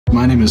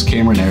My name is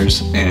Cameron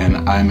Ayres,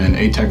 and I'm an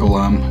ATEC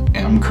alum,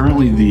 and I'm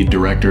currently the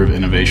Director of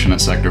Innovation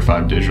at Sector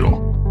 5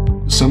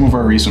 Digital. Some of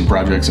our recent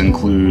projects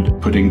include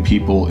putting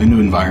people into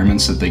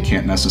environments that they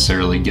can't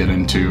necessarily get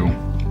into,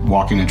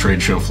 walking a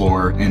trade show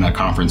floor, in a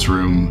conference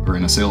room, or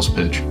in a sales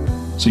pitch.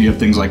 So you have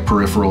things like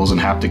peripherals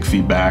and haptic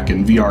feedback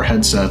and VR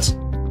headsets.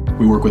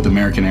 We work with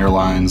American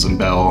Airlines and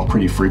Bell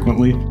pretty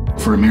frequently.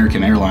 For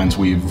American Airlines,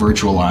 we've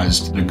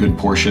virtualized a good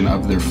portion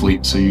of their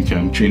fleet so you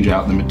can change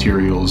out the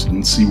materials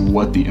and see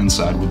what the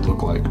inside would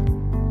look like.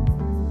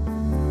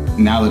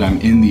 Now that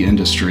I'm in the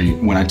industry,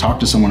 when I talk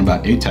to someone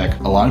about ATEC,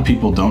 a lot of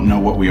people don't know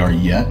what we are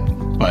yet,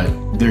 but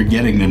they're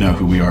getting to know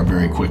who we are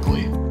very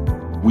quickly.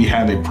 We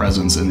have a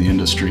presence in the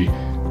industry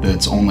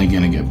that's only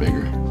going to get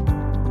bigger.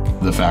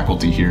 The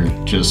faculty here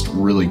just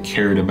really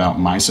cared about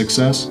my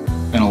success,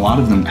 and a lot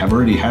of them have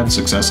already had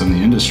success in the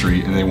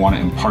industry, and they want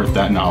to impart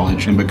that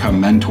knowledge and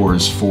become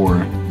mentors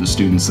for the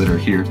students that are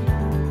here.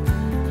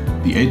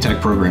 The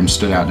ATEC program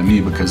stood out to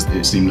me because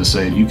they seemed to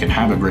say you can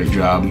have a great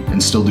job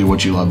and still do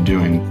what you love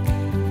doing.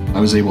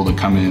 I was able to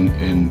come in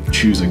and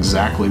choose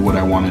exactly what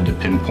I wanted to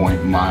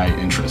pinpoint my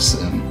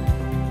interests in.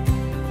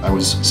 I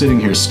was sitting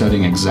here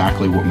studying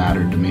exactly what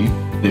mattered to me.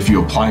 If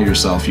you apply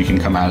yourself, you can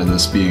come out of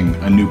this being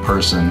a new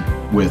person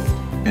with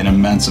an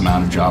immense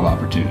amount of job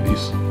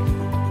opportunities.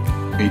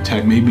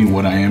 ATEC made me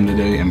what I am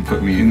today and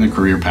put me in the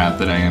career path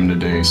that I am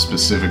today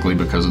specifically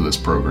because of this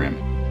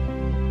program.